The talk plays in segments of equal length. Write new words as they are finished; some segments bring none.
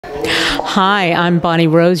Hi, I'm Bonnie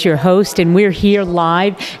Rose, your host, and we're here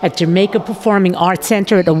live at Jamaica Performing Arts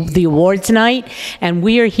Center at the awards night, and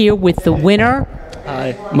we are here with the winner.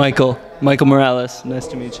 Hi, Michael Morales. Nice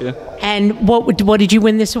to meet you. And what did you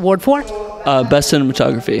win this award for? Best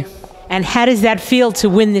cinematography. And how does that feel to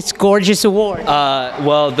win this gorgeous award?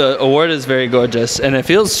 Well, the award is very gorgeous, and it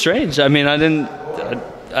feels strange. I mean, I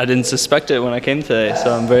didn't suspect it when I came today,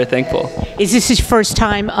 so I'm very thankful. Is this his first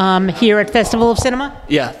time here at Festival of Cinema?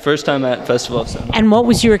 Yeah, first time at Festival of Cinema. And what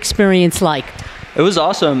was your experience like? It was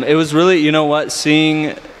awesome. It was really, you know what,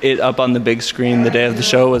 seeing it up on the big screen the day of the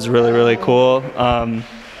show was really, really cool.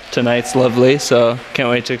 Tonight's lovely, so can't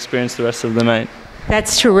wait to experience the rest of the night.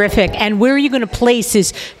 That's terrific. And where are you going to place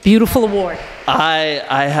this beautiful award?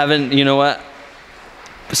 I haven't, you know what,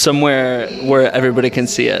 somewhere where everybody can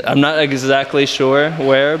see it. I'm not exactly sure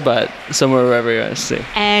where, but somewhere where everyone can see.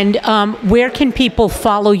 And where can people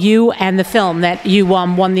follow you and the film that you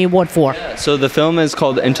won the award for? So the film is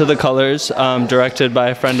called Into the Colors, directed by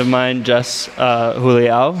a friend of mine, Jess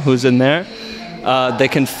Juliao, who's in there. They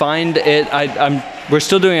can find it. We're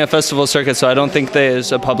still doing a festival circuit, so I don't think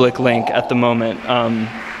there's a public link at the moment.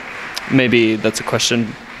 Maybe that's a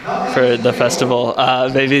question for the festival.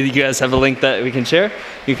 Maybe you guys have a link that we can share.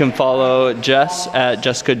 You can follow Jess at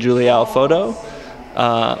Jessica Juliao Photo,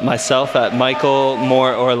 myself at Michael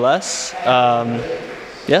More or Less.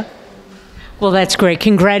 Yeah. Well, that's great.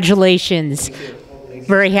 Congratulations.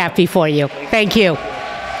 Very happy for you. Thank you.